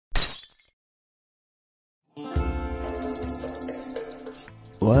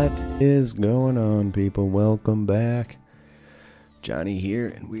What is going on, people? Welcome back. Johnny here,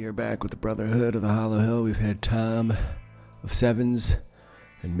 and we are back with the Brotherhood of the Hollow Hill. We've had Tom of Sevens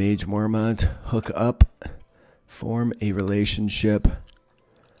and Mage Mormont hook up, form a relationship.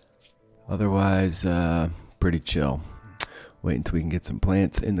 Otherwise, pretty chill. Wait until we can get some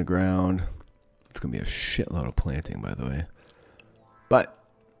plants in the ground. It's going to be a shitload of planting, by the way. But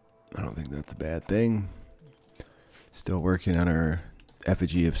I don't think that's a bad thing. Still working on our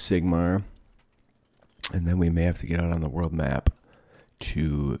effigy of Sigmar, and then we may have to get out on the world map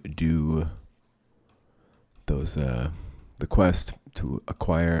to do those the quest to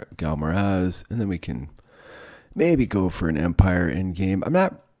acquire Galmaraz, and then we can maybe go for an Empire end game. I'm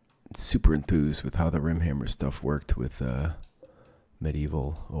not super enthused with how the Rimhammer stuff worked with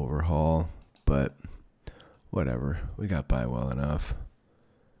Medieval Overhaul, but whatever, we got by well enough.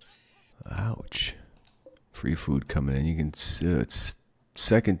 Ouch. Free food coming in. You can see it's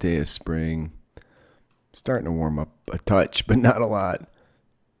second day of spring. Starting to warm up a touch, but not a lot.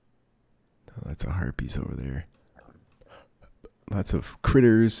 Oh, that's a harpies over there. Lots of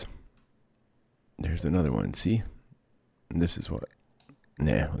critters. There's another one. See? And this is what?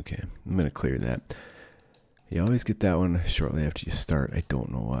 Nah, okay. I'm going to clear that. You always get that one shortly after you start. I don't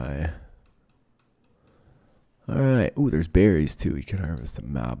know why. Alright. Ooh, there's berries too. You can harvest a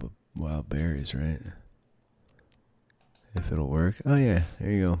mob of wild berries, right? If it'll work. Oh yeah,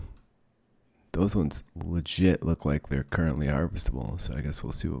 there you go. Those ones legit look like they're currently harvestable, so I guess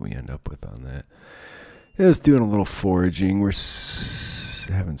we'll see what we end up with on that. Just doing a little foraging. We're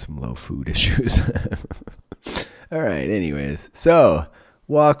having some low food issues. Alright, anyways. So,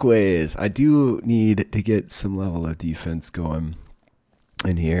 walkways. I do need to get some level of defense going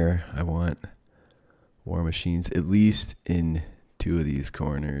in here. I want war machines, at least in 2 of these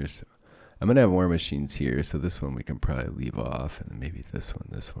corners. I'm going to have war machines here, so this one we can probably leave off, and then maybe this one,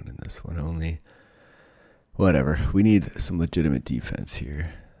 and this one only. Whatever. We need some legitimate defense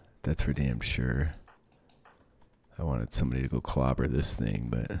here. That's for damn sure. I wanted somebody to go clobber this thing,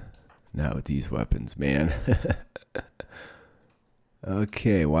 but not with these weapons, man.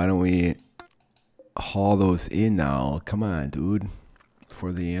 Okay, why don't we haul those in now? Come on, dude.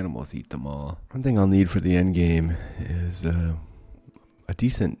 Before the animals eat them all. One thing I'll need for the end game is a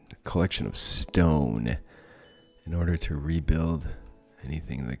decent collection of stone in order to rebuild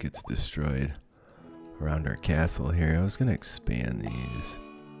anything that gets destroyed around our castle here. I was going to expand these.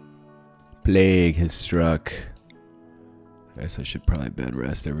 Plague has struck. I guess I should probably bed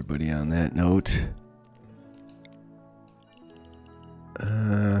rest everybody on that note.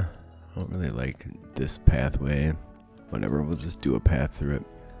 I don't really like this pathway. Whatever, we'll just do a path through it.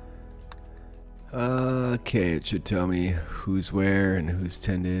 Okay, it should tell me who's where and who's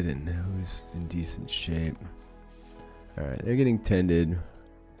tended and who's in decent shape. Alright, they're getting tended.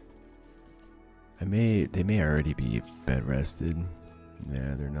 They may already be bed rested.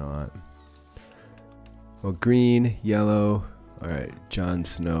 Nah, they're not. Well, green, yellow. Alright, Jon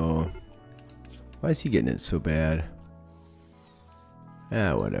Snow. Why is he getting it so bad?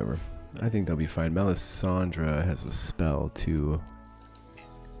 Ah, whatever. I think they'll be fine. Melisandre has a spell too,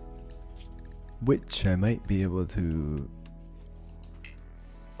 which I might be able to...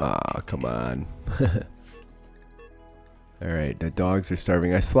 Ah, come on. Alright, the dogs are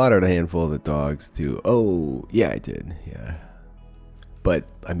starving. I slaughtered a handful of the dogs too. Oh, yeah, I did. Yeah. But,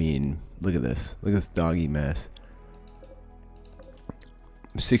 I mean, look at this. Look at this doggy mess.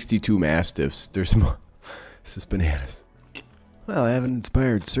 62 mastiffs. There's more. This is bananas. Well, I haven't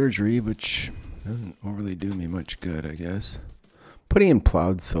inspired surgery, which doesn't overly do me much good, I guess. Putting in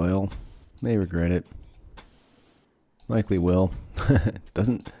plowed soil. May regret it. Likely will.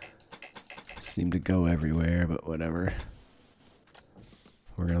 Doesn't seem to go everywhere, but whatever.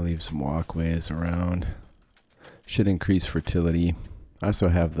 We're going to leave some walkways around. Should increase fertility. I also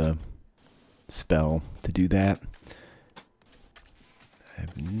have the spell to do that. I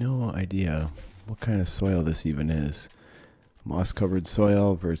have no idea what kind of soil this even is. Moss-covered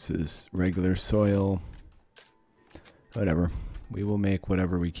soil versus regular soil. Whatever. We will make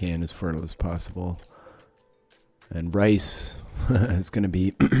whatever we can as fertile as possible. And rice is going to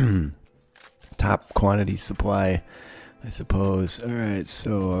be top quantity supply, I suppose. Alright,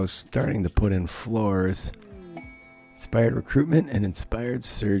 so I was starting to put in floors. Inspired recruitment and inspired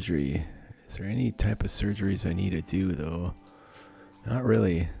surgery. Is there any type of surgeries I need to do, though? Not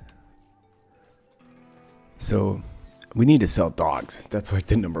really. So, we need to sell dogs. That's like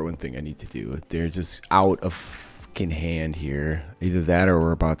the #1 thing I need to do. They're just out of fucking hand here. Either that or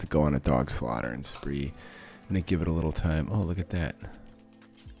we're about to go on a dog slaughtering spree. I'm gonna give it a little time. Oh, look at that.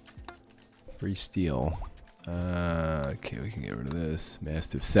 Free steel. Okay, we can get rid of this.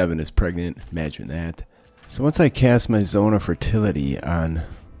 Mastiff 7 is pregnant. Imagine that. So once I cast my Zone of Fertility on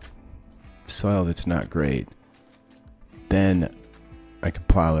soil that's not great, then I can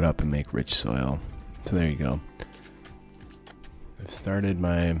plow it up and make rich soil. So there you go. I've started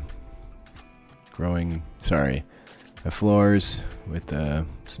my growing, my floors with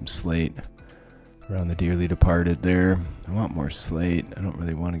some slate around the dearly departed there. I want more slate. I don't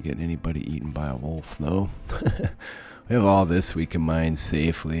really want to get anybody eaten by a wolf though. We have all this we can mine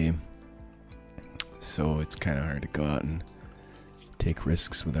safely, so it's kind of hard to go out and take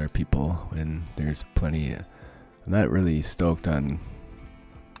risks with our people when there's plenty. I'm not really stoked on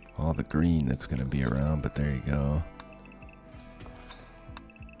all the green that's going to be around, but there you go.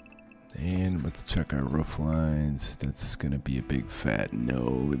 And let's check our roof lines. That's going to be a big fat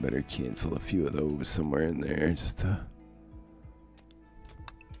no. We better cancel a few of those somewhere in there just to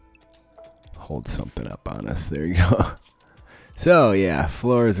hold something up on us. There you go. So yeah,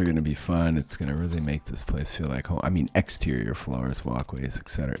 floors are going to be fun. It's going to really make this place feel like home. I mean, exterior floors, walkways,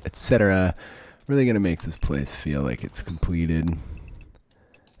 etc., etc. Really going to make this place feel like it's completed.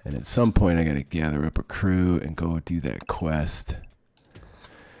 And at some point, I got to gather up a crew and go do that quest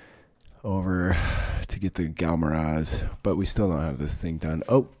over to get the Galmaraz, but we still don't have this thing done.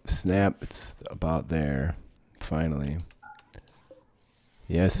 Oh, snap, it's about there, finally.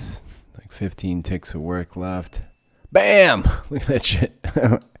 Yes, like 15 ticks of work left. Bam! Look at that shit.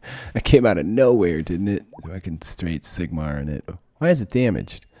 That came out of nowhere, didn't it? So I can straight Sigmar in it. Why is it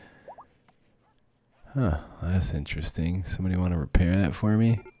damaged? Huh, that's interesting. Somebody want to repair that for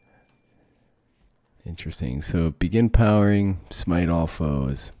me? Interesting. So begin powering, smite all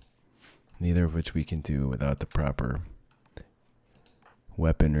foes. Neither of which we can do without the proper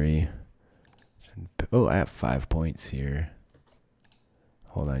weaponry. Oh, I have 5 points here.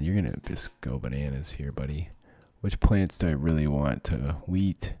 Hold on, you're going to just go bananas here, buddy. Which plants do I really want to?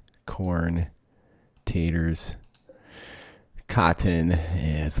 Wheat, corn, taters, cotton.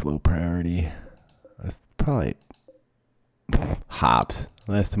 Yeah, it's low priority. That's probably hops.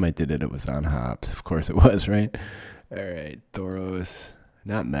 Last time I did it, it was on hops. Of course it was, right? All right, Thoros.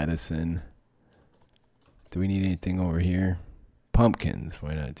 Not medicine. Do we need anything over here? Pumpkins.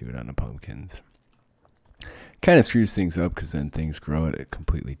 Why not do it on the pumpkins? Kind of screws things up because then things grow at a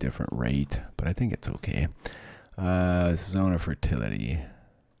completely different rate. But I think it's okay. Zone of Fertility.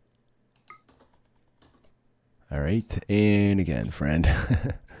 Alright. And again, friend.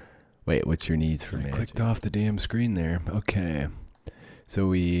 Wait, what's your needs for magic? I clicked off the damn screen there. Okay.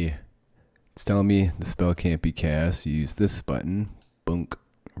 So it's telling me the spell can't be cast. You use this button. Bunk.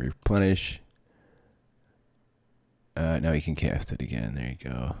 Replenish. Now you can cast it again. There you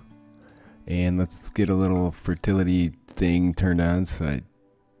go. And let's get a little fertility thing turned on. So I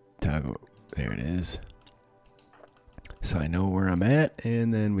toggle. There it is. So I know where I'm at.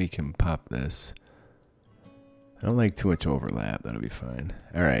 And then we can pop this. I don't like too much overlap. That'll be fine.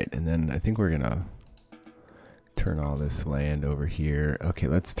 Alright. And then I think we're going to turn all this land over here. Okay,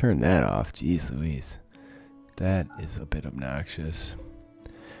 let's turn that off. Jeez Louise. That is a bit obnoxious.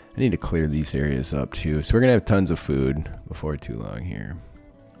 I need to clear these areas up too. So we're going to have tons of food before too long here.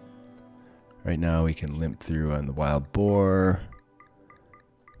 Right now we can limp through on the wild boar.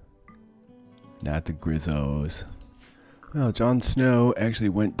 Not the grizzos. Well, Jon Snow actually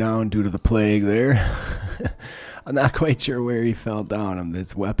went down due to the plague there. I'm not quite sure where he fell down.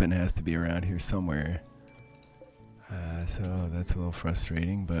 This weapon has to be around here somewhere. So that's a little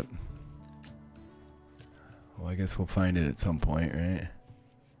frustrating, but well, I guess we'll find it at some point, right?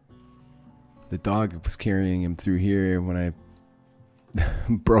 The dog was carrying him through here when I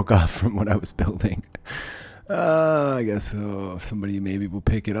broke off from what I was building. I guess somebody maybe will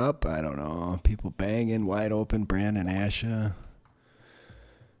pick it up. I don't know. People banging, wide open, Bran and Asha.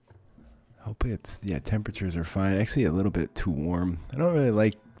 Hopefully it's, yeah, temperatures are fine. Actually a little bit too warm. I don't really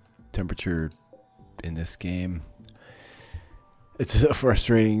like temperature in this game. It's so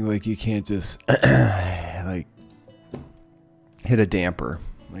frustrating, like you can't just like hit a damper.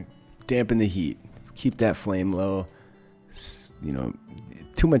 Like dampen the heat. Keep that flame low. You know,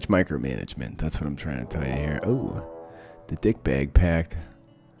 too much micromanagement. That's what I'm trying to tell you here. Oh, the dick bag packed.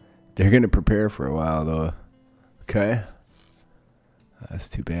 They're going to prepare for a while though. Okay. That's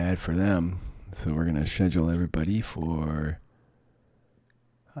too bad for them. So we're going to schedule everybody for,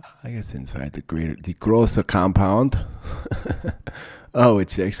 I guess, inside the grosse compound. Oh,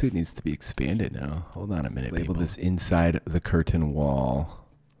 it actually needs to be expanded now. Hold on a minute. Label this inside the curtain wall.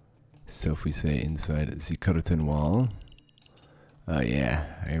 So if we say inside the curtain wall. Oh yeah,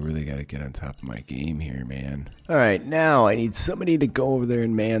 I really got to get on top of my game here, man. All right, now I need somebody to go over there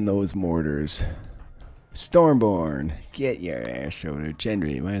and man those mortars. Stormborn, get your ass over there.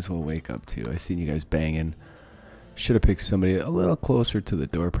 Gendry, might as well wake up too. I seen you guys banging. Should have picked somebody a little closer to the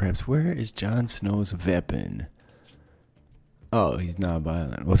door, perhaps. Where is Jon Snow's weapon? Oh, he's not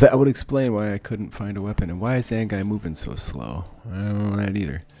violent. Well, that would explain why I couldn't find a weapon. And why is that guy moving so slow? I don't know that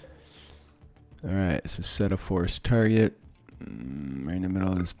either. Alright, so set a forced target. Right in the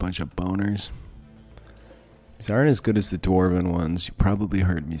middle of this bunch of boners. These aren't as good as the dwarven ones. You probably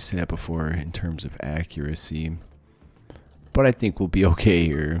heard me say that before in terms of accuracy. But I think we'll be okay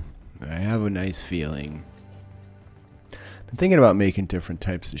here. I have a nice feeling. I'm thinking about making different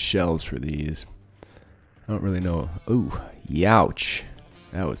types of shells for these. I don't really know. Ooh, youch.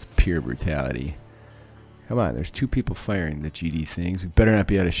 That was pure brutality. Come on, there's two people firing the GD things. We better not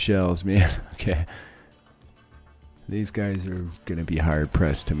be out of shells, man. Okay. These guys are going to be hard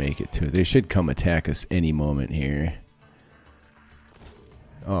pressed to make it to it. They should come attack us any moment here.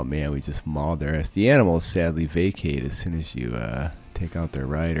 Oh man, we just mauled their ass. The animals sadly vacate as soon as you take out their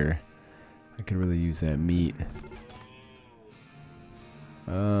rider. I could really use that meat.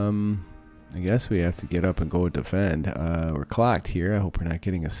 I guess we have to get up and go defend. We're clocked here. I hope we're not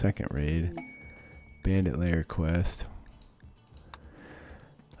getting a second raid. Bandit lair quest.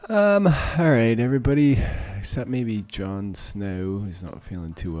 Alright, everybody, except maybe Jon Snow, who's not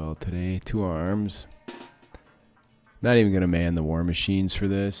feeling too well today. 2 arms. Not even going to man the war machines for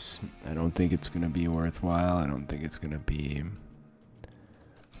this. I don't think it's going to be worthwhile. I don't think it's going to be...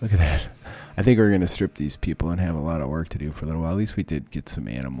 Look at that. I think we're going to strip these people and have a lot of work to do for a little while. At least we did get some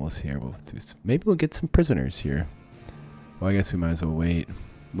animals here. We'll do some, maybe we'll get some prisoners here. Well, I guess we might as well wait.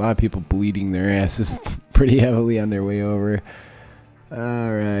 A lot of people bleeding their asses pretty heavily on their way over.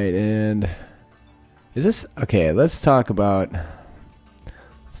 Alright, and... Is this... Okay, let's talk about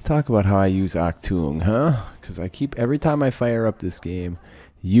how I use Octung, huh? Because I keep... Every time I fire up this game,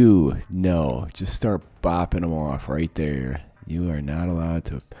 you know, just start bopping them off right there. You are not allowed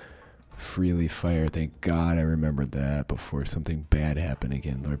to freely fire. Thank God I remembered that before something bad happened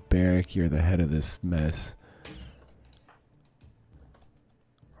again. Lord Barrick, you're the head of this mess.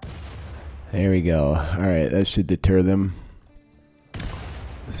 There we go. Alright, that should deter them.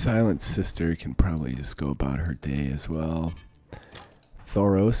 The Silent Sister can probably just go about her day as well.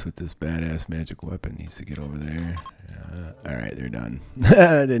 Thoros with this badass magic weapon needs to get over there. Alright, they're done.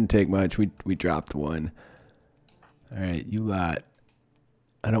 That didn't take much. We dropped one. Alright, you lot.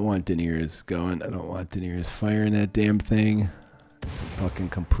 I don't want Daenerys going. I don't want Daenerys firing that damn thing. It's a fucking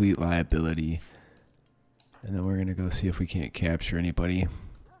complete liability. And then we're going to go see if we can't capture anybody.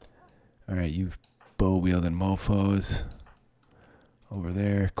 Alright, you bow-wielding mofos. Over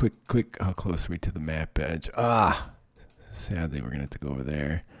there. Quick. How close are we to the map edge? Ah! Sadly, we're going to have to go over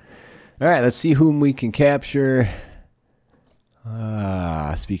there. Alright, let's see whom we can capture.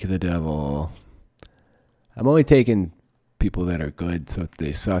 Ah, speak of the devil. I'm only taking people that are good, so if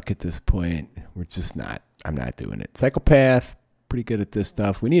they suck at this point, we're just not. I'm not doing it. Psychopath, pretty good at this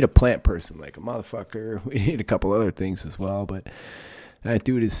stuff. We need a plant person like a motherfucker. We need a couple other things as well, but that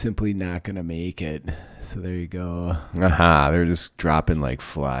dude is simply not going to make it. So there you go. Aha, they're just dropping like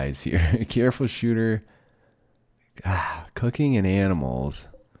flies here. Careful shooter. Ah, cooking and animals.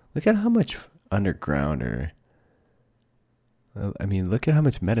 Look at how much undergrounder. I mean, look at how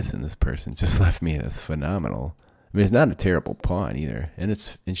much medicine this person just left me. That's phenomenal. I mean, it's not a terrible pawn either.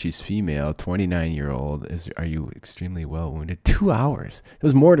 And she's female, 29-year-old. Are you extremely well wounded? 2 hours.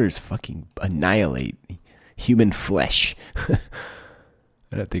 Those mortars fucking annihilate human flesh. I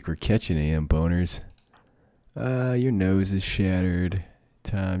don't think we're catching any of them boners. Your nose is shattered.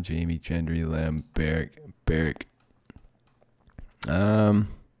 Tom, Jamie, Gendry, Lem, Barrick. I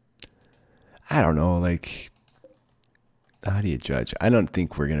don't know, like... How do you judge? I don't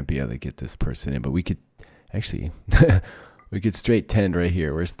think we're going to be able to get this person in, but we could actually, we could straight tend right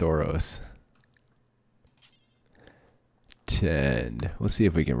here. Where's Thoros? Tend. We'll see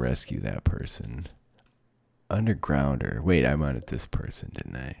if we can rescue that person. Undergrounder. Wait, I wanted this person,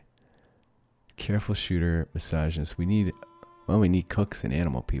 didn't I? Careful shooter, misogynist. We need cooks and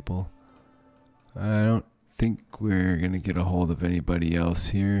animal people. I don't think we're going to get a hold of anybody else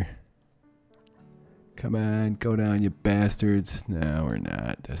here. Come on, go down, you bastards. No, we're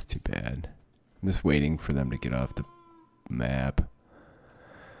not. That's too bad. I'm just waiting for them to get off the map.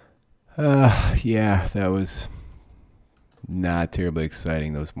 Yeah, that was not terribly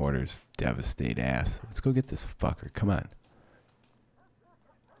exciting. Those mortars devastate ass. Let's go get this fucker. Come on.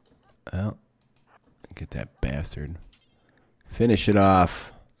 Well, get that bastard. Finish it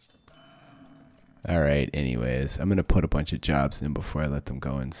off. Alright, anyways, I'm going to put a bunch of jobs in before I let them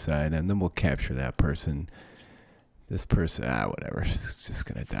go inside, and then we'll capture that person. This person, whatever. It's just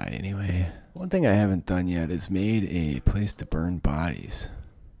gonna die anyway. One thing I haven't done yet is made a place to burn bodies.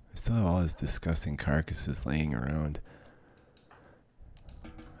 I still have all these disgusting carcasses laying around. I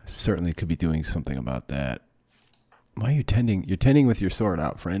certainly could be doing something about that. Why are you tending? You're tending with your sword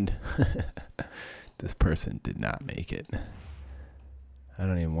out, friend. This person did not make it. I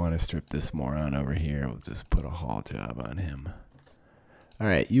don't even want to strip this moron over here. We'll just put a haul job on him.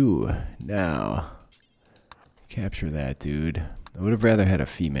 Alright, you. Now. Capture that, dude. I would have rather had a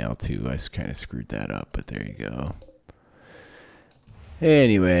female, too. I kind of screwed that up, but there you go.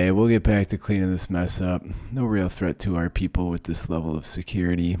 Anyway, we'll get back to cleaning this mess up. No real threat to our people with this level of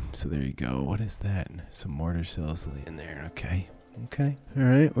security. So there you go. What is that? Some mortar shells laying there. Okay. Okay.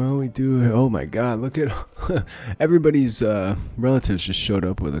 Alright, well, we do... Oh, my God. Look at... Everybody's relatives just showed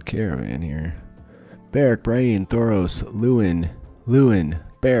up with a caravan here. Barrack, Brian, Thoros, Lewin,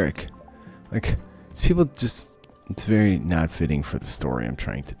 Barrack. Like, these people just... It's very not fitting for the story I'm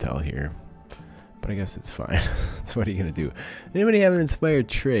trying to tell here. But I guess it's fine. So what are you going to do? Anybody have an inspired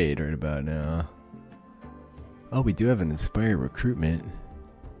trade right about now? Oh, we do have an inspired recruitment.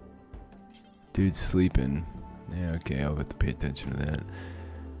 Dude's sleeping. Yeah, okay, I'll have to pay attention to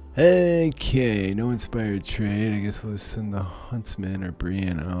that. Okay, no inspired trade. I guess we'll send the huntsman or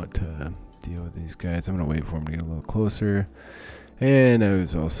Brian out to deal with these guys. I'm going to wait for him to get a little closer. And I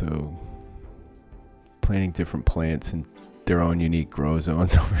was also... planting different plants in their own unique grow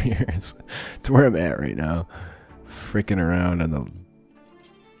zones over here. It's where I'm at right now. Freaking around on the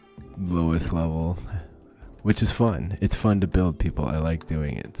lowest level, which is fun. It's fun to build, people. I like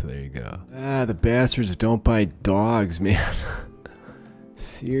doing it, so there you go. Ah, the bastards don't buy dogs, man.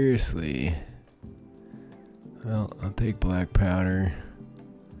 Seriously. Well, I'll take black powder.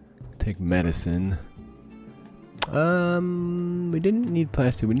 Take medicine. We didn't need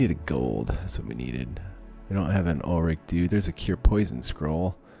plastic. We needed gold. That's what we needed. We don't have an erect, dude. There's a cure poison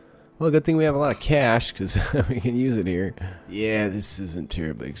scroll. Well, good thing we have a lot of cash, because we can use it here. Yeah, this isn't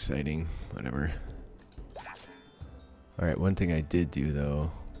terribly exciting. Whatever. Alright, one thing I did do,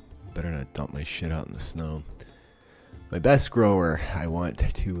 though. Better not dump my shit out in the snow. My best grower, I want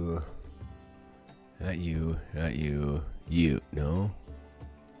to... Not you. You. No?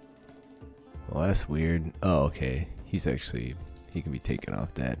 Well, that's weird. Oh, okay. He's actually... He can be taken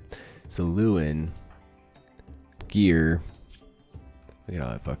off that. So, Lewin... Gear. Look at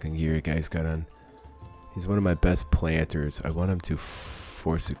all that fucking gear the guy's got on. He's one of my best planters. I want him to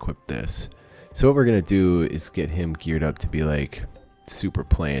force equip this. So what we're gonna do is get him geared up to be like super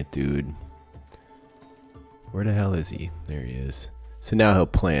plant dude. Where the hell is he? There he is. So now he'll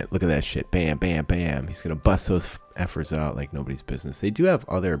plant. Look at that shit. Bam, bam, bam. He's gonna bust those efforts out like nobody's business. They do have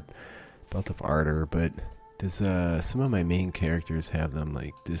other belt of ardor, but does some of my main characters have them?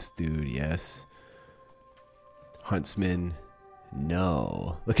 Like this dude, yes. Huntsman,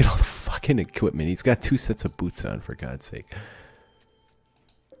 no. Look at all the fucking equipment. He's got 2 sets of boots on, for God's sake.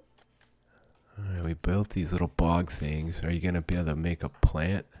 Alright, we built these little bog things. Are you going to be able to make a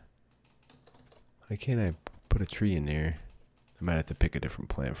plant? Why can't I put a tree in there? I might have to pick a different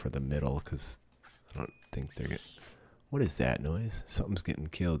plant for the middle, because I don't think they're getting... What is that noise? Something's getting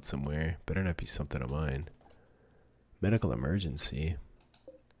killed somewhere. Better not be something of mine. Medical emergency.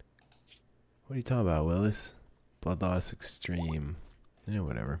 What are you talking about, Willis? Blood loss extreme. Yeah,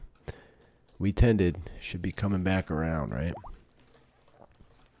 whatever. We tended. Should be coming back around, right?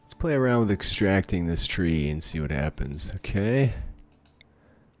 Let's play around with extracting this tree and see what happens. Okay.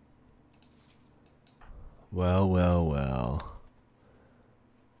 Well, well, well.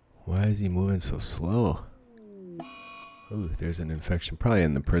 Why is he moving so slow? Ooh, there's an infection. Probably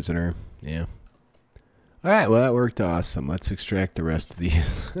in the prisoner. Yeah. Alright, well that worked awesome. Let's extract the rest of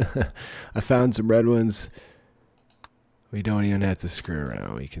these. I found some red ones. We don't even have to screw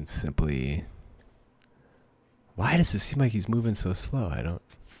around. We can simply... Why does it seem like he's moving so slow? I don't...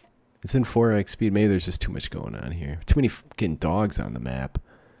 It's in 4x speed. Maybe there's just too much going on here. Too many fucking dogs on the map.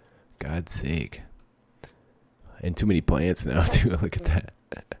 God's sake. And too many plants now, too. Look at that.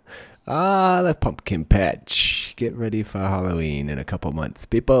 Ah, the pumpkin patch. Get ready for Halloween in a couple months,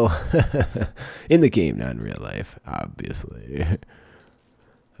 people. In the game, not in real life, obviously.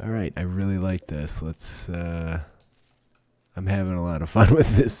 Alright, I really like this. Let's... I'm having a lot of fun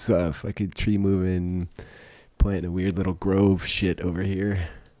with this fucking tree moving, planting a weird little grove shit over here.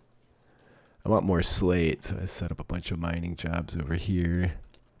 I want more slate, so I set up a bunch of mining jobs over here.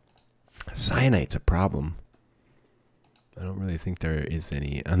 Cyanite's a problem. I don't really think there is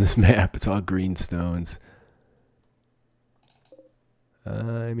any on this map. It's all green stones.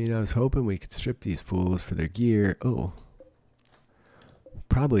 I mean, I was hoping we could strip these fools for their gear. Oh.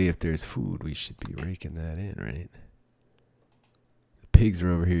 Probably if there's food, we should be raking that in, right? pigs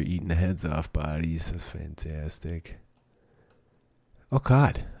are over here eating the heads off bodies. That's fantastic. Oh,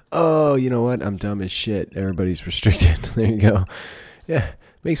 God. Oh, you know what? I'm dumb as shit. Everybody's restricted. There you go. Yeah,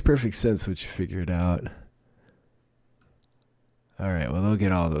 makes perfect sense once you figure it out. All right, well, they'll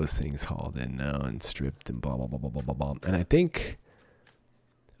get all those things hauled in now and stripped and blah, blah, blah, blah, blah, blah, blah. And I'm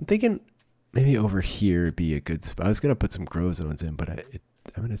thinking maybe over here would be a good spot. I was going to put some grow zones in, but I'm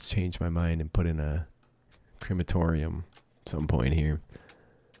going to change my mind and put in a crematorium some point here.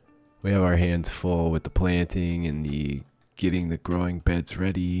 We have our hands full with the planting and the getting the growing beds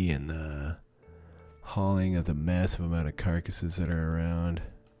ready and the hauling of the massive amount of carcasses that are around.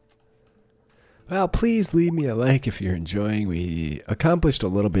 Well, please leave me a like if you're enjoying. We accomplished a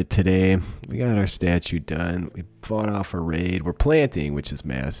little bit today. We got our statue done. We fought off a raid. We're planting, which is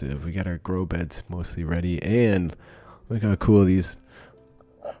massive. We got our grow beds mostly ready. And look how cool these,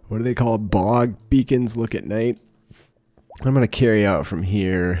 what are they called? Bog beacons look at night. I'm going to carry out from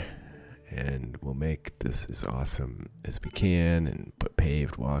here. And we'll make this as awesome as we can and put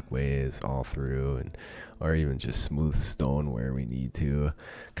paved walkways all through, and or even just smooth stone where we need to.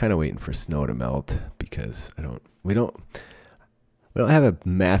 Kind of waiting for snow to melt because we don't have a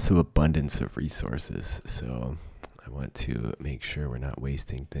massive abundance of resources, so I want to make sure we're not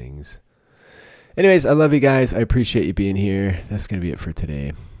wasting things. Anyways, I love you guys. I appreciate you being here. That's going to be it for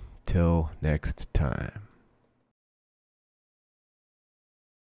today. Till next time.